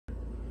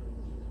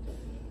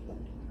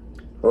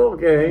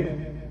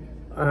Okay,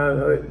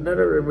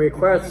 another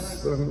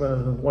request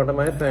from one of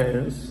my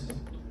fans,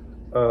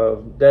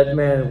 Dead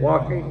Man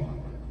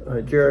Walking,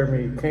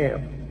 Jeremy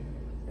Camp,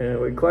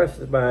 and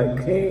requested by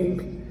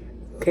King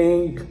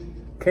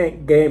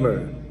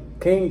Gamer.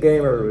 King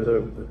Gamer was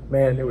the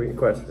man who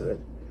requested it.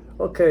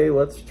 Okay,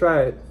 let's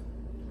try it.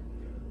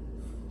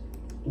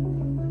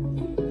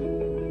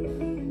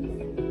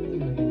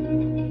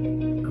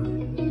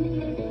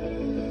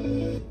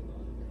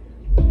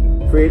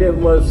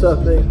 Freedom was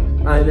something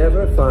I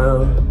never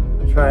found.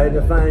 Tried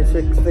to find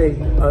 6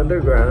 feet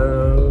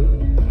underground.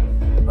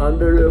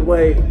 Under the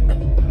weight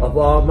of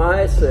all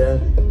my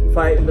sin,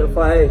 fighting the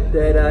fight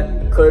that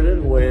I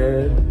couldn't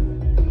win.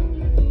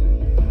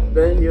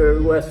 Then you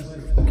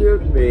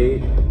rescued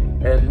me,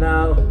 and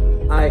now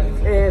I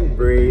can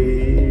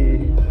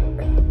breathe.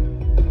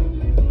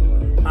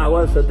 I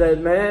was a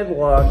dead man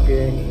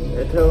walking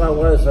until I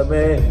was a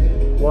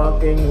man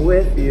walking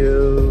with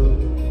you.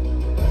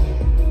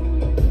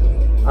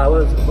 I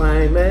was a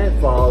blind man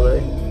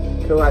falling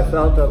till I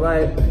felt the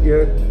light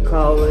you're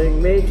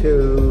calling me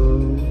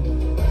to.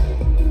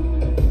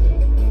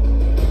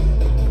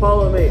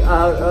 Pulling me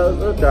out of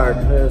the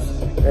darkness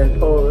and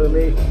pulling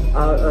me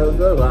out of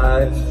the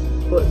lies,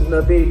 putting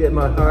a beat in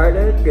my heart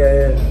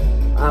again.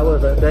 I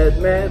was a dead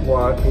man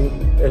walking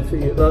until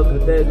you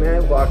loved the dead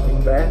man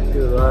walking back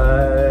to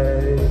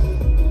life.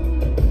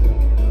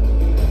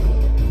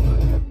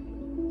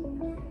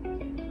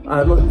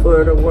 I look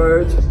for the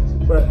words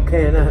but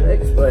cannot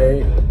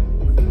explain.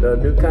 The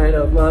new kind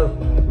of love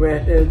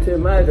ran into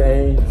my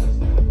veins.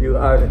 You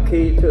are the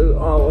key to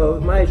all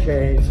of my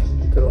chains,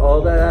 to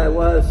all that I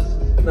was,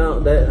 now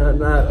that I'm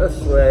not a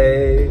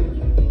slave.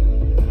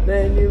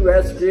 Then you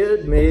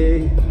rescued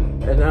me,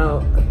 and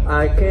now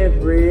I can't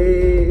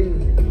breathe.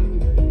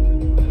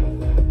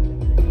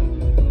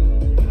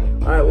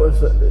 I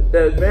was a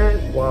dead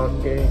man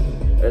walking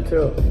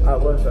until I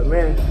was a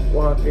man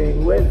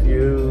walking with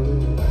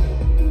you.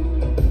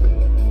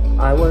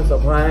 I was a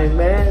blind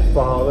man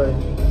falling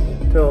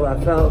till I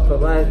felt the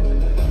light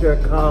you're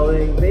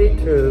calling me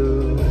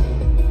to.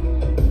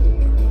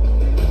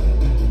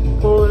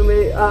 Pulling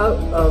me out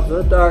of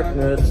the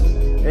darkness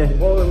and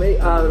pulling me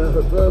out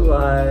of the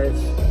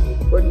lies,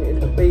 putting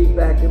the beat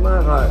back in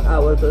my heart. I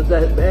was a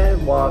dead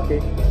man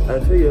walking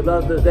until you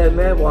loved the dead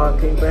man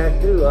walking back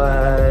to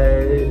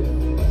life.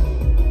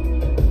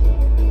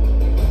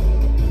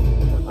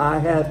 I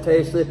have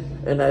tasted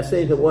and I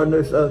see the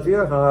wonders of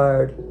your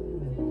heart.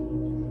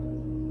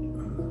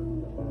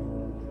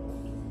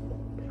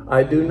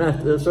 I do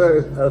not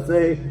deserve a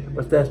thing,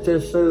 but that's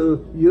just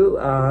who you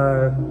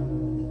are.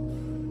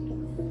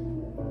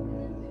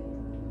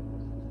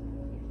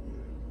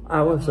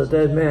 I was a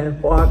dead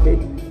man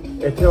walking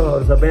until I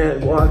was a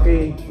man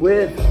walking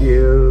with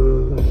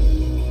you.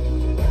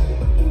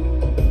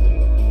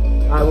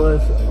 I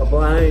was a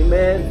blind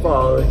man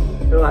falling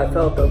till I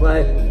felt the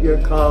light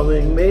you're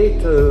calling me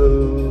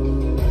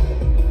to.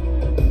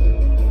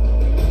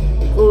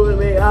 Pulling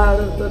me out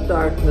of the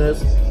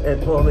darkness and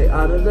pull me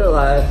out of the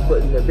light,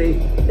 putting the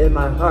beat in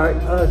my heart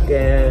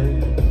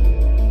again.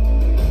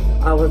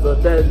 I was a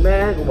dead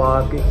man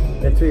walking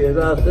until you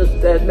loved this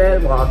dead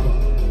man walking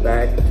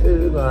back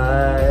to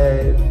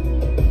life.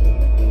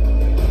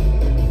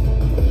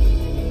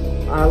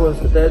 I was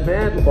a dead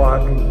man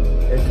walking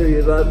until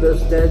you loved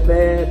this dead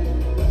man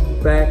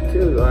back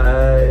to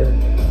life.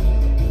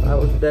 I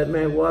was a dead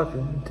man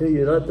walking until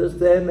you loved this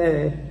dead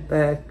man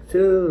back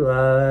to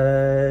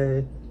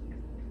life.